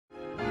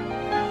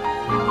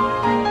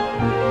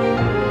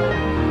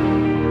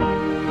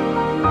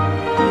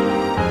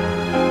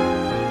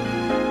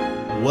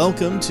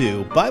Welcome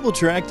to Bible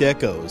Tract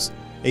Echoes,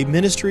 a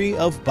ministry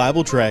of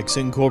Bible Tracts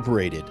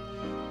Incorporated.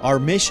 Our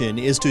mission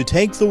is to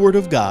take the Word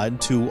of God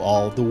to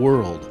all the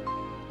world.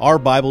 Our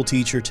Bible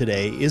teacher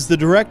today is the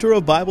Director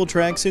of Bible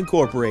Tracts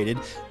Incorporated,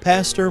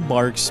 Pastor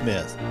Mark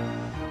Smith.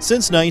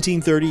 Since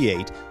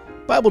 1938,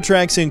 Bible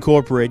Tracts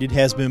Incorporated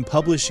has been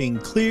publishing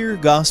clear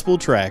gospel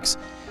tracts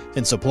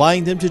and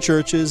supplying them to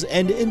churches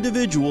and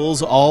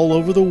individuals all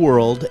over the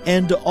world,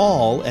 and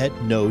all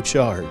at no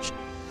charge.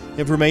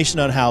 Information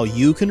on how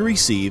you can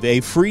receive a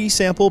free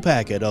sample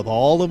packet of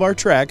all of our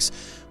tracts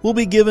will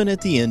be given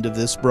at the end of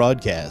this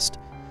broadcast.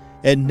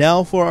 And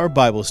now for our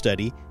Bible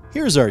study,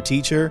 here's our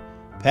teacher,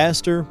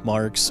 Pastor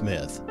Mark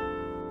Smith.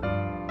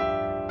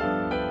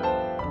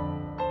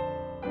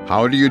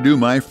 How do you do,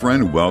 my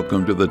friend?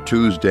 Welcome to the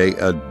Tuesday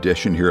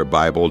edition here at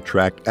Bible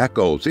Tract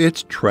Echoes.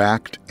 It's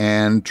Tract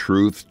and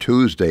Truth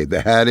Tuesday.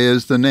 That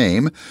is the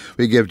name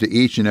we give to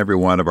each and every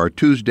one of our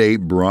Tuesday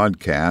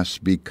broadcasts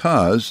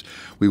because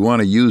we want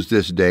to use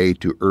this day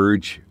to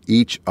urge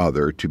each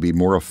other to be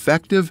more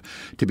effective,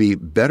 to be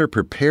better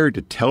prepared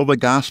to tell the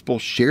gospel,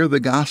 share the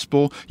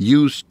gospel,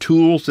 use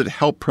tools that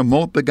help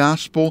promote the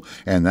gospel,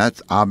 and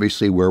that's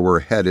obviously where we're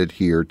headed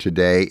here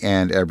today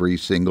and every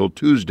single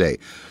Tuesday.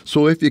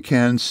 So if you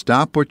can,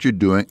 stop what you're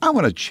doing. I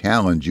want to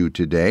challenge you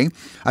today.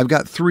 I've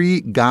got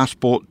 3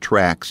 gospel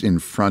tracts in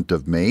front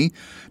of me.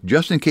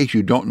 Just in case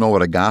you don't know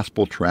what a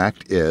gospel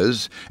tract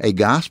is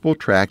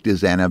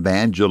an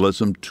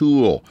evangelism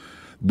tool.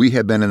 We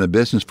have been in the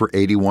business for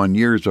 81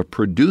 years of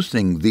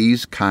producing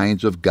these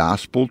kinds of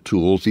gospel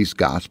tools, these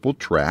gospel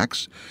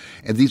tracts,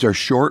 and these are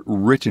short,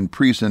 written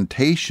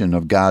presentation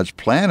of God's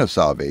plan of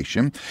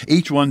salvation.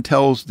 Each one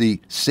tells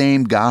the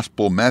same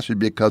gospel message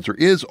because there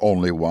is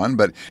only one,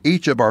 but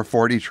each of our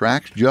 40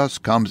 tracts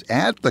just comes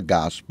at the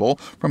gospel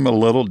from a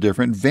little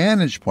different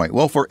vantage point.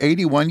 Well, for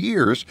 81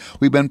 years,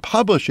 we've been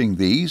publishing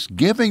these,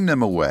 giving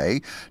them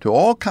away to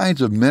all kinds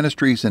of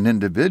ministries and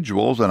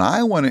individuals, and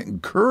I want to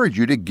encourage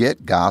you to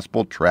get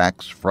gospel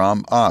tracts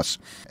from us.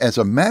 As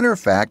a matter of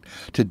fact,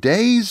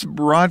 today's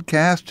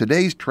broadcast,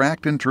 today's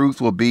Tract and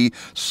Truth will be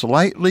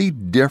slightly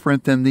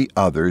different than the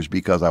others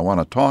because I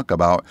want to talk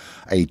about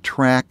a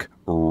tract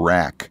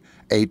rack.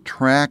 A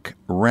tract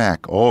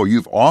rack. Oh,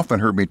 you've often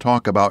heard me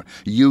talk about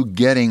you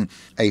getting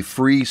a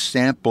free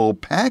sample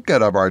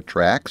packet of our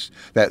tracts.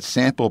 That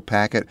sample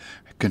packet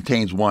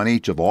contains one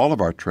each of all of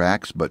our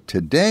tracts, but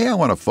today I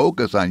want to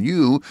focus on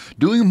you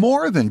doing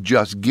more than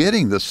just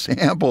getting the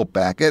sample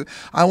packet.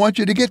 I want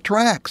you to get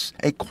tracts,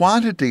 a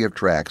quantity of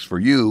tracts for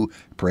you,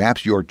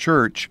 perhaps your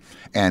church,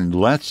 and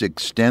let's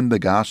extend the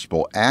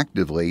gospel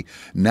actively,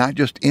 not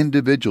just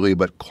individually,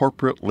 but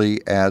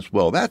corporately as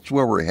well. That's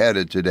where we're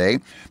headed today.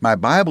 My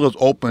Bible is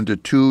open to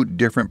 2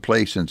 different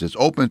places. It's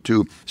open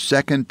to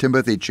 2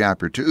 Timothy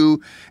chapter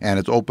 2, and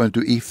it's open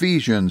to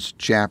Ephesians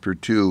chapter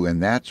 2,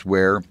 and that's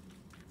where,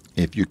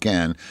 if you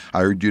can,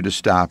 I urge you to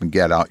stop and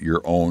get out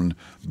your own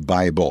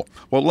Bible.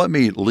 Well, let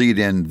me lead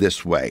in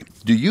this way.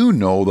 Do you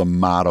know the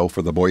motto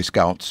for the Boy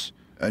Scouts?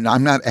 And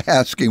I'm not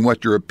asking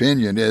what your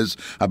opinion is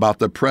about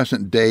the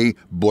present-day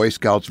Boy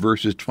Scouts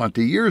versus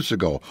 20 years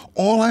ago.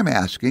 All I'm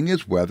asking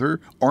is whether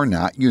or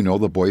not you know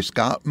the Boy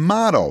Scout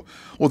motto.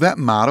 Well, that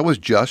motto is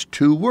just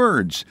 2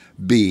 words.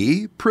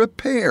 Be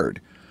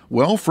prepared.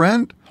 Well,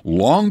 friend,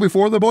 long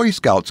before the Boy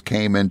Scouts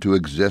came into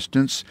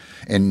existence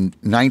in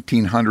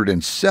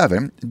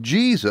 1907,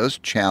 Jesus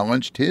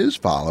challenged his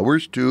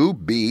followers to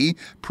be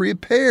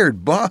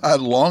prepared. But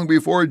long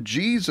before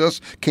Jesus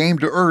came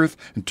to earth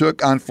and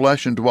took on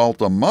flesh and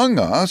dwelt among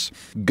us,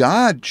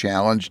 God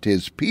challenged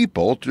his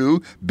people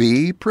to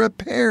be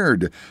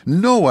prepared.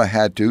 Noah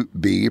had to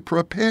be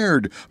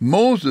prepared.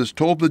 Moses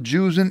told the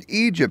Jews in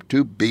Egypt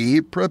to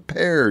be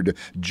prepared.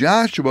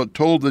 Joshua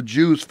told the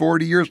Jews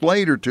 40 years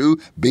later to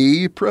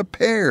be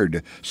prepared.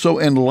 So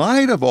in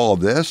light of all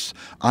this,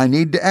 I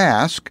need to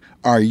ask,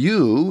 are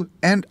you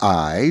and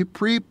I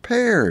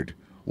prepared?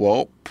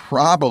 Well,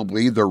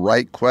 probably the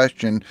right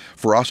question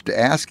for us to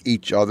ask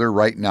each other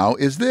right now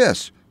is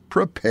this: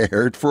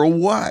 prepared for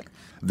what?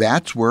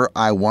 That's where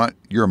I want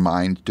your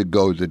mind to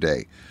go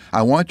today.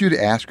 I want you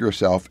to ask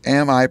yourself,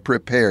 am I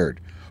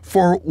prepared?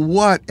 For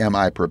what am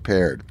I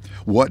prepared?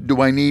 What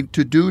do I need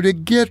to do to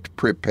get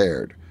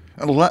prepared?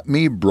 And let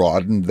me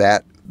broaden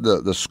that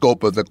the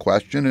scope of the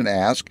question and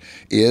ask,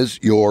 is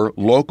your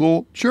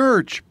local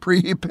church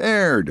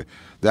prepared?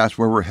 That's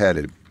where we're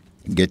headed.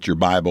 Get your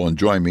Bible and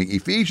join me,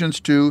 Ephesians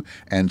 2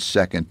 and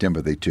 2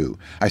 Timothy 2.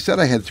 I said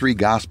I had 3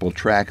 gospel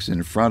tracts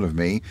in front of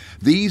me.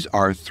 These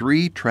are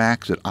 3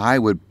 tracts that I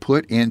would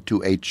put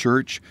into a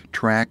church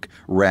tract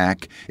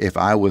rack if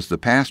I was the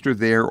pastor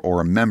there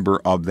or a member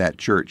of that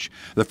church.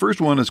 The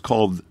first one is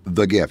called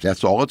The Gift.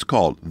 That's all it's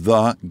called,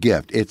 The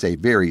Gift. It's a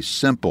very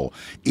simple,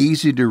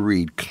 easy to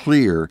read,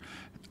 clear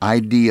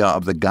idea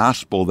of the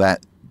gospel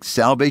that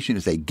Salvation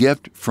is a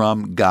gift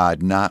from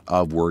God, not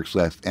of works,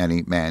 lest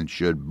any man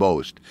should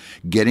boast.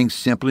 Getting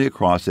simply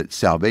across that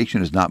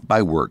salvation is not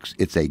by works,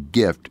 it's a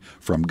gift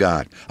from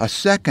God. A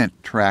second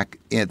track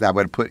that I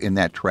would put in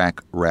that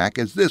track rack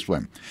is this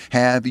one.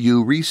 Have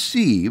you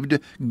received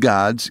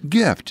God's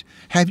gift?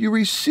 Have you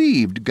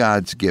received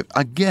God's gift?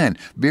 Again,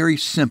 very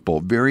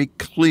simple, very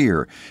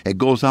clear. It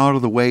goes out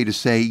of the way to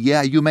say,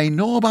 yeah, you may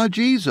know about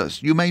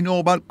Jesus, you may know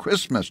about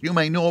Christmas, you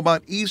may know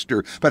about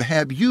Easter, but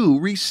have you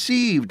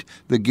received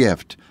the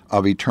gift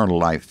of eternal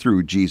life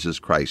through Jesus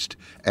Christ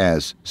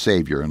as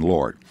Savior and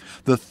Lord?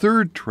 The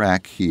third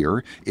track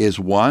here is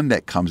one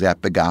that comes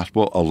at the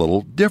gospel a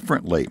little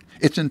differently.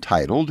 It's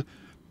entitled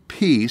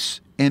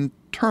Peace in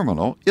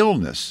Terminal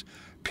Illness.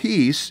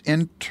 Peace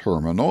in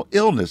terminal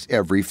illness.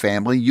 Every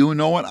family you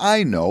know and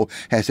I know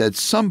has had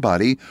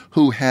somebody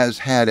who has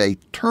had a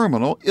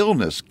terminal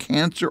illness,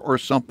 cancer or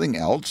something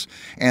else,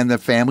 and the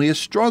family has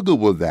struggled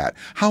with that.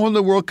 How in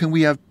the world can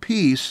we have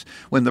peace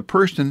when the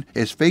person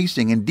is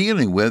facing and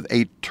dealing with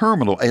a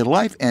terminal, a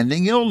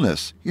life-ending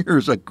illness?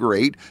 Here's a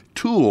great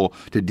tool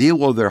to deal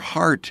with their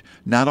heart,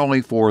 not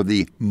only for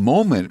the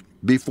moment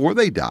before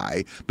they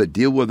die, but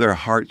deal with their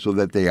heart so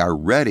that they are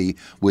ready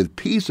with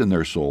peace in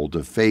their soul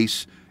to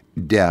face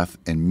death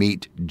and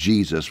meet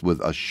Jesus with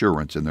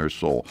assurance in their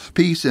soul.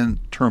 Peace in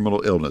terminal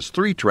illness.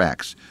 3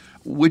 tracks.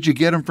 Would you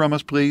get them from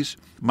us, please?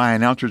 My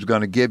announcer is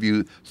going to give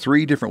you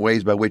 3 different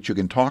ways by which you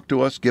can talk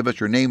to us. Give us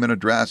your name and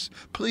address.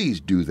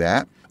 Please do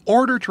that.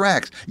 Order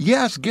tracts.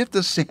 Yes, get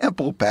the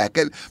sample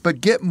packet,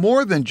 but get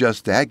more than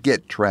just that.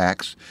 Get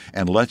tracts,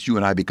 and let you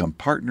and I become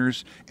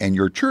partners, and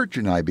your church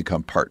and I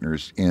become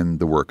partners in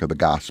the work of the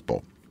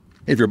gospel.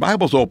 If your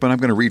Bible's open, I'm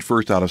going to read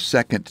first out of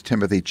 2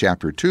 Timothy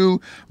chapter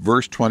 2,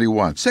 verse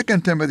 21. 2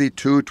 Timothy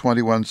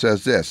 2:21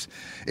 says this,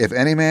 If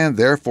any man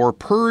therefore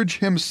purge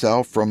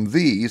himself from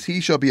these, he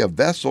shall be a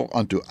vessel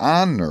unto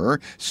honor,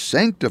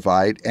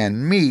 sanctified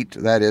and meet,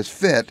 that is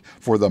fit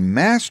for the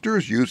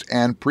master's use,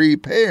 and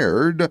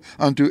prepared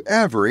unto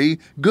every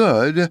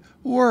good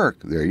work.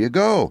 There you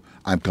go.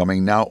 I'm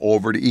coming now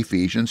over to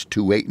Ephesians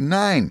 2:8 and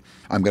 9.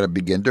 I'm going to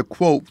begin to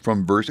quote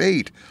from verse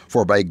 8.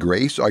 For by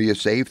grace are you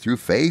saved through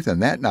faith,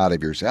 and that not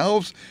of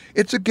yourselves.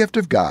 It's a gift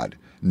of God,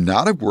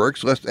 not of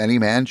works, lest any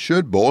man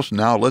should boast.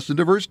 Now listen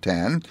to verse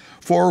 10.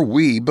 For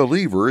we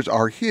believers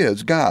are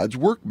his, God's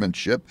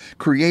workmanship,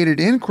 created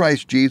in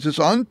Christ Jesus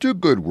unto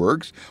good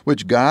works,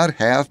 which God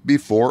hath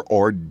before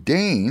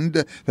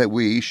ordained that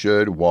we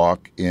should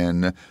walk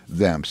in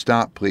them.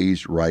 Stop,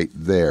 please, right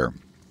there.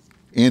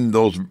 In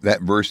that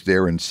verse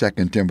there in 2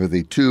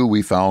 Timothy 2,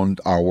 we found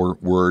our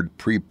word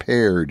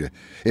prepared.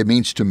 It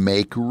means to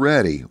make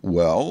ready.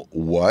 Well,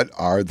 what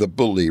are the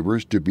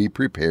believers to be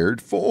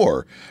prepared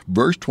for?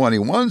 Verse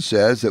 21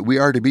 says that we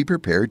are to be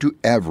prepared to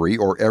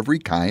every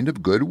kind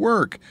of good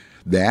work.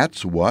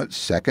 That's what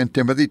 2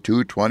 Timothy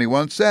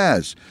 2:21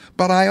 says.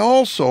 But I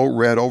also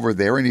read over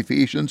there in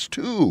Ephesians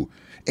 2.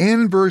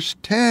 In verse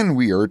 10,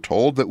 we are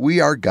told that we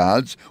are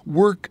God's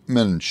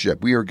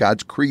workmanship. We are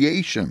God's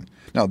creation.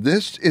 Now,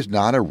 this is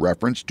not a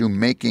reference to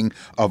making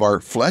of our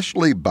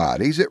fleshly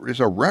bodies. It is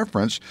a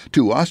reference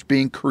to us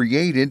being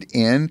created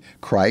in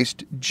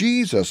Christ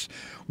Jesus.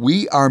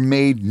 We are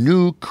made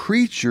new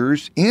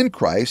creatures in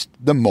Christ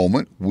the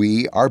moment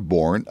we are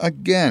born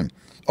again.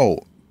 Oh,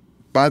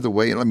 by the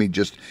way, let me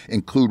just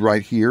include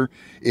right here,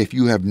 if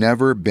you have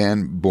never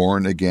been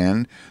born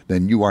again,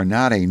 then you are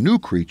not a new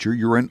creature,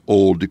 you're an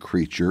old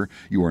creature.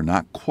 You are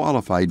not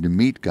qualified to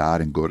meet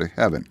God and go to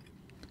heaven.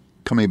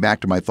 Coming back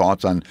to my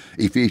thoughts on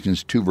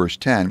Ephesians 2, verse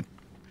 10,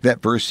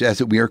 that verse says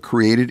that we are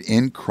created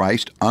in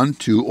Christ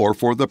unto or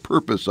for the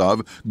purpose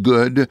of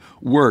good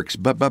works.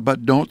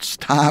 But don't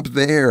stop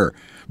there.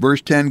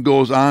 Verse 10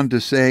 goes on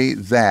to say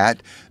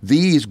that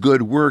these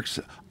good works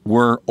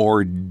were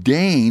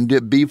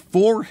ordained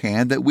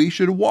beforehand that we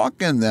should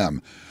walk in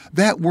them.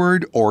 That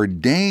word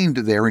ordained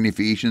there in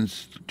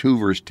Ephesians 2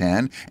 verse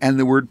 10 and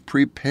the word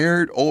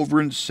prepared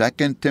over in 2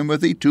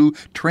 Timothy 2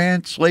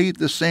 translate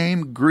the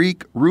same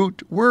Greek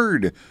root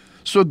word.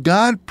 So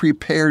God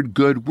prepared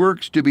good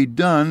works to be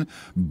done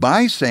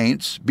by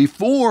saints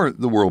before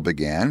the world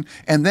began,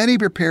 and then he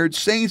prepared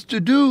saints to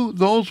do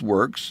those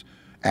works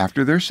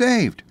after they're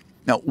saved.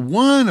 Now,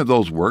 one of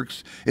those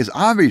works is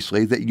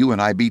obviously that you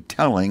and I be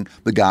telling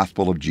the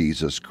gospel of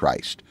Jesus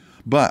Christ.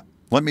 But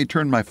let me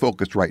turn my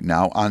focus right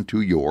now onto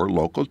your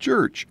local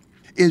church.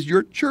 Is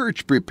your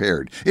church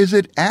prepared? Is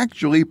it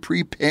actually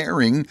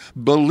preparing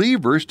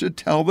believers to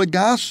tell the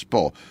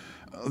gospel?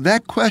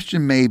 That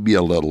question may be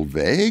a little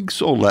vague,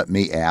 so let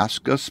me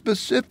ask a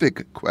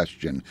specific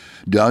question.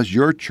 Does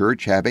your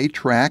church have a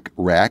tract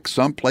rack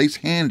someplace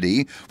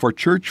handy for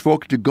church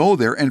folk to go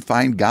there and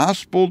find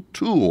gospel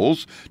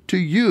tools to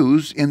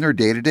use in their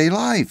day-to-day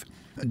life?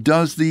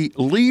 Does the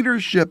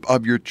leadership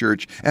of your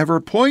church ever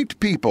point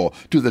people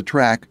to the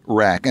tract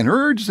rack and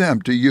urge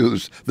them to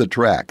use the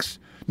tracts?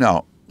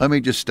 Now, Let me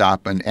just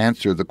stop and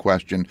answer the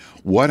question,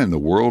 what in the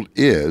world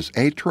is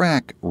a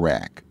tract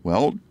rack?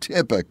 Well,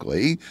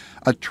 typically,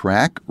 a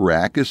tract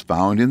rack is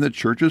found in the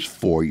church's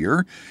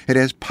foyer. It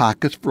has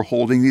pockets for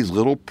holding these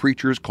little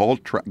preachers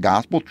called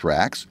gospel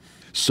tracts.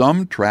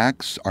 Some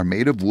tracts are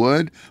made of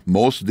wood.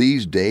 Most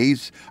these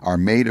days are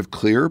made of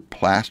clear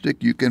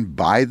plastic. You can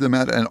buy them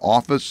at an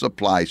office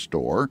supply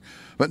store.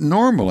 But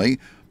normally,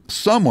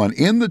 someone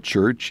in the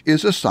church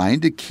is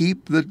assigned to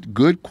keep the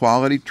good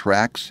quality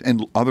tracts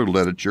and other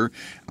literature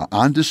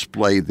on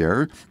display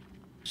there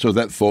so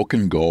that folk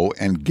can go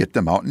and get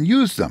them out and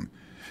use them.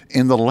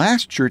 In the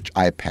last church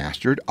I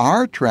pastored,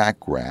 our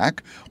tract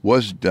rack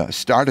was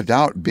started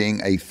out being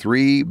a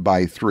 3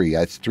 by 3,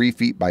 that's 3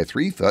 feet by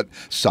 3 foot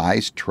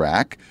size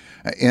tract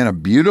in a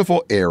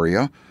beautiful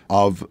area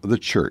of the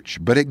church.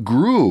 But it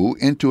grew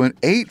into an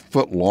 8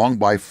 foot long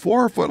by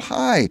 4 foot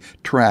high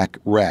tract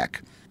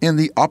rack. In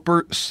the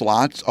upper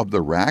slots of the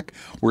rack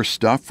were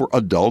stuff for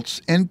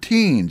adults and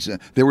teens.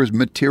 There was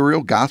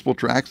material, gospel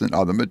tracts and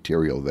other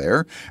material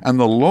there. And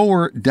the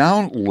lower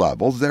down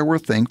levels, there were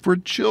things for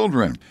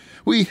children.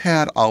 We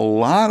had a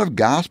lot of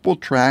gospel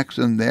tracts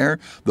in there.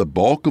 The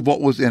bulk of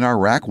what was in our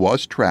rack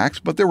was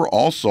tracts, but there were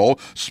also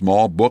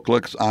small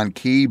booklets on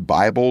key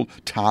Bible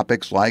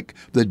topics like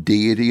the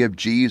deity of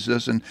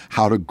Jesus and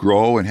how to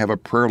grow and have a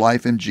prayer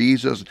life in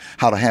Jesus,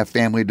 how to have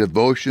family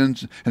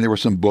devotions, and there were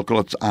some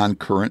booklets on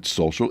current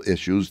social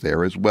issues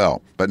there as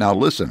well. But now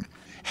listen,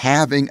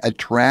 having a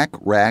tract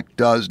rack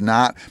does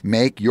not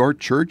make your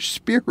church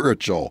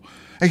spiritual.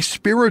 A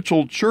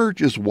spiritual church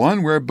is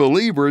one where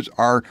believers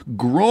are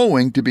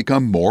growing to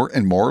become more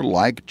and more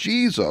like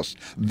Jesus.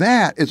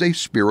 That is a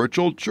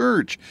spiritual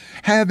church.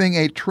 Having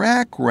a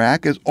tract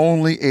rack is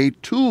only a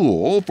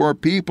tool for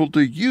people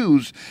to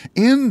use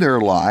in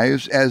their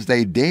lives as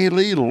they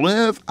daily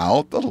live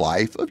out the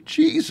life of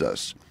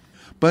Jesus.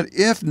 But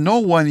if no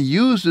one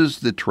uses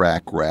the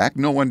tract rack,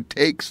 no one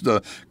takes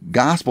the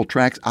gospel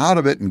tracts out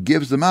of it and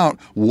gives them out,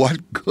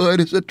 what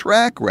good is a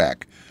tract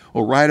rack?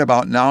 Well, right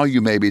about now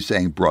you may be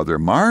saying, Brother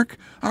Mark,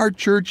 our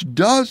church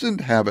doesn't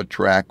have a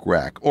tract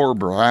rack. Or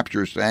perhaps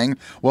you're saying,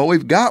 well,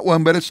 we've got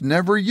one, but it's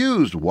never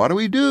used. What do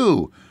we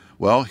do?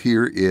 Well,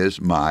 here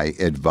is my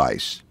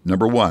advice.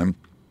 Number one,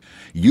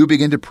 you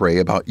begin to pray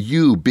about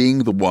you being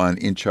the one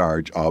in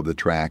charge of the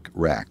tract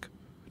rack.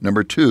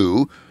 Number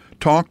two,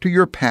 talk to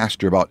your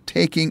pastor about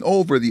taking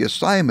over the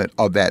assignment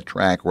of that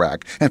tract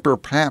rack. And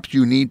perhaps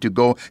you need to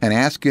go and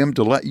ask him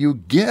to let you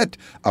get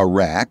a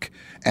rack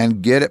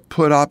and get it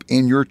put up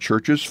in your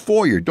church's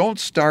foyer. Don't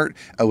start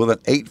with an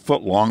 8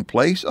 foot long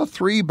place. A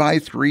 3 by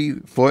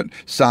 3 foot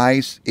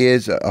size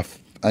is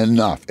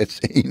enough. It's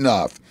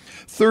enough.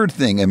 Third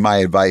thing in my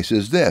advice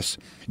is this.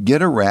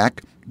 Get a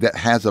rack that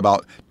has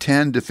about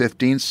 10 to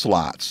 15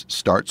 slots.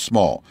 Start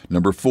small.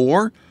 Number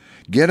 4,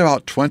 get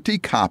about 20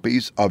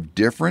 copies of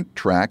different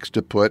tracts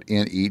to put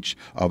in each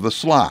of the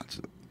slots.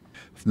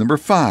 Number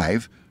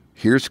 5,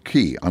 here's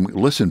key.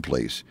 Listen,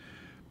 please.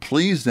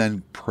 Please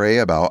then pray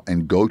about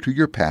and go to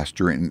your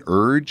pastor and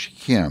urge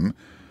him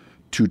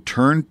to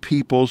turn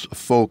people's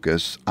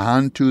focus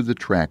onto the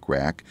tract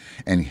rack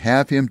and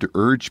have him to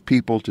urge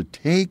people to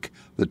take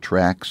the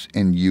tracts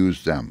and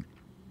use them.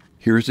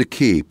 Here's the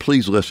key.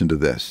 Please listen to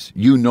this.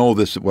 You know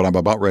this, what I'm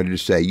about ready to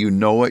say. You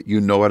know it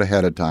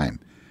ahead of time.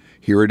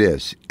 Here it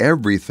is.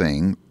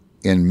 Everything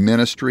in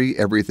ministry,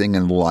 everything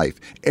in life,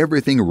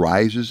 everything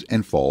rises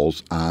and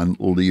falls on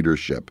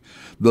leadership.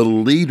 The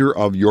leader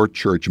of your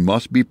church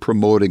must be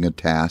promoting a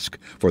task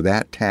for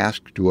that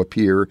task to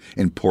appear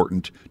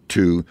important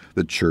to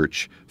the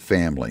church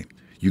family.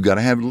 You got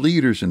to have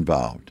leaders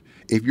involved.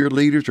 If your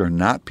leaders are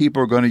not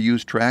people who are going to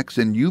use tracts,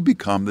 then you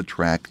become the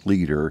tract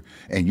leader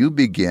and you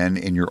begin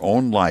in your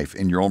own life,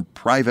 in your own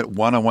private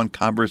one-on-one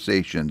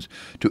conversations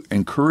to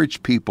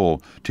encourage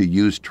people to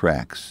use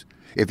tracts.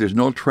 If there's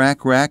no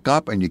tract rack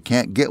up and you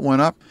can't get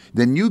one up,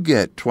 then you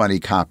get 20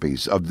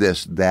 copies of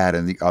this, that,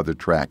 and the other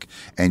tract,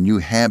 and you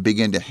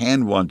begin to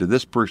hand one to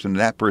this person and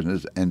that person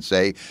and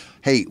say,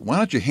 hey, why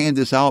don't you hand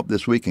this out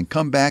this week and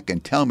come back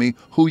and tell me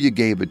who you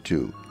gave it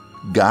to?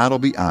 God will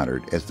be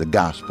honored as the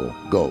gospel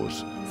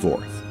goes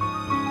forth.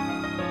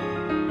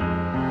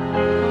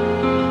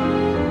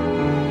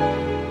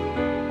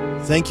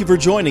 Thank you for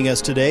joining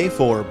us today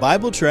for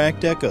Bible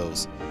Tract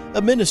Echoes,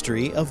 a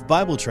ministry of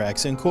Bible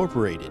Tracts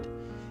Incorporated.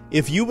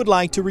 If you would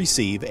like to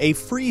receive a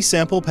free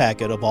sample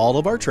packet of all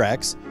of our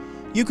tracts,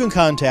 you can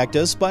contact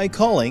us by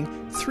calling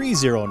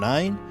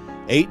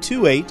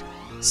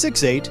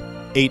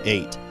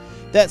 309-828-6888.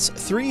 That's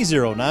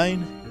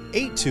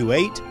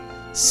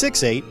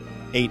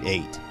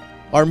 309-828-6888.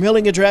 Our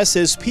mailing address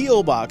is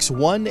P.O. Box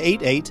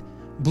 188,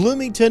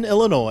 Bloomington,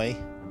 Illinois,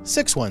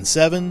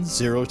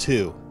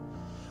 61702.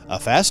 A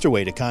faster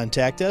way to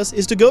contact us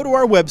is to go to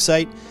our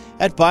website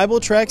at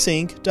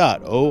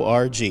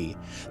BibleTractsInc.org.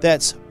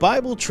 That's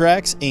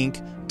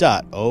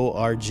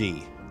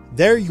BibleTractsInc.org.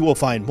 There you will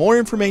find more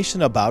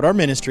information about our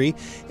ministry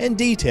and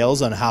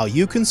details on how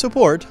you can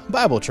support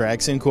Bible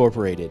Tracts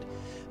Incorporated.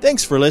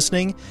 Thanks for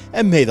listening,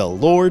 and may the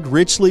Lord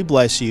richly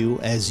bless you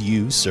as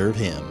you serve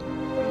Him.